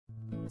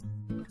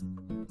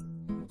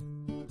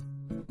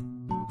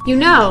You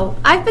know,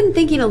 I've been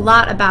thinking a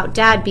lot about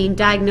Dad being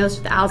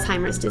diagnosed with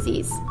Alzheimer's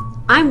disease.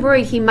 I'm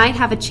worried he might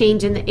have a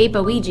change in the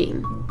ApoE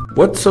gene.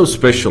 What's so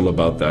special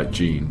about that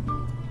gene?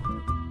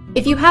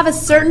 If you have a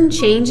certain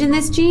change in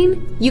this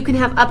gene, you can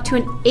have up to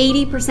an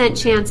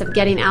 80% chance of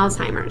getting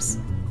Alzheimer's.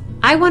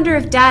 I wonder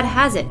if Dad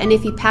has it and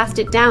if he passed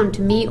it down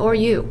to me or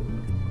you.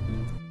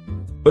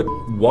 But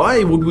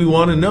why would we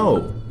want to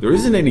know? There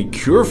isn't any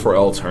cure for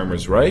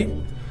Alzheimer's, right?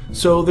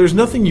 So there's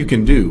nothing you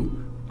can do.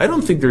 I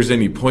don't think there's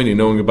any point in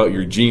knowing about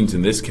your genes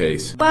in this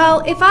case. Well,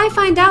 if I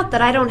find out that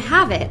I don't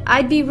have it,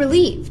 I'd be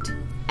relieved.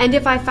 And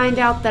if I find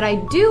out that I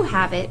do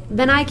have it,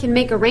 then I can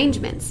make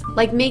arrangements,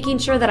 like making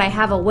sure that I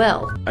have a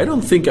will. I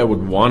don't think I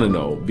would want to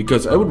know,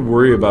 because I would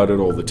worry about it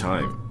all the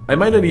time. I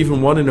might not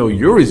even want to know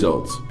your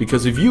results,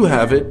 because if you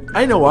have it,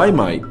 I know I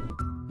might.